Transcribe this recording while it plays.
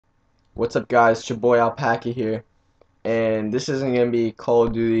What's up, guys? It's your boy Alpaca here, and this isn't going to be Call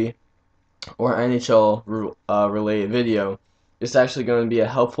of Duty or NHL related video. It's actually going to be a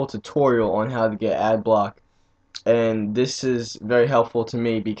helpful tutorial on how to get AdBlock, and this is very helpful to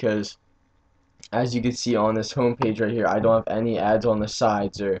me because, as you can see on this homepage right here, I don't have any ads on the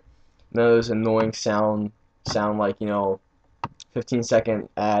sides or none of those annoying sound like 15-second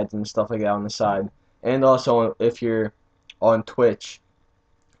ads and stuff like that on the side. And also, if you're on Twitch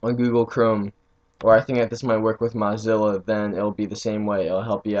on Google Chrome, or I think that this might work with Mozilla, then it'll be the same way. It'll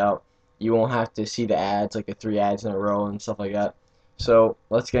help you out. You won't have to see the ads, like the 3 ads in a row and stuff like that. So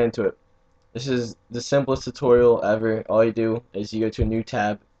let's get into it. This is the simplest tutorial ever. All you do is you go to a new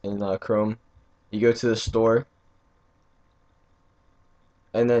tab in Chrome. You go to the store,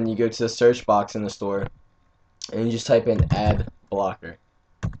 and then you go to the search box in the store, and you just type in ad blocker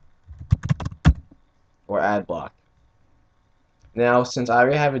or AdBlock. Now, since I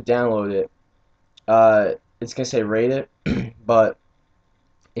already have it downloaded, it's gonna say rate it, but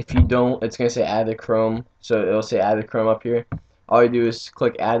if you don't, it's gonna say add to Chrome. So it'll say add to Chrome up here. All you do is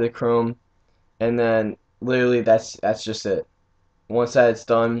click add to Chrome, and then literally that's just it. Once that's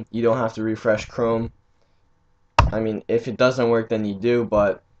done, you don't have to refresh Chrome. I mean, if it doesn't work, then you do,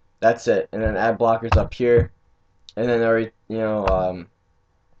 but that's it. And then ad blockers up here, and then already it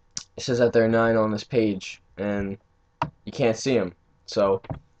says that there are 9 on this page, and you can't see them. So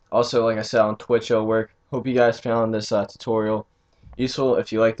also, like I said, on Twitch it'll work. Hope you guys found this tutorial useful.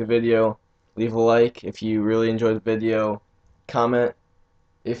 If you liked the video, leave a like. If you really enjoyed the video, comment.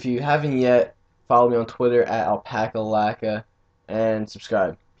 If you haven't yet, follow me on Twitter at Alpaca and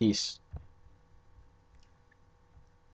subscribe. Peace.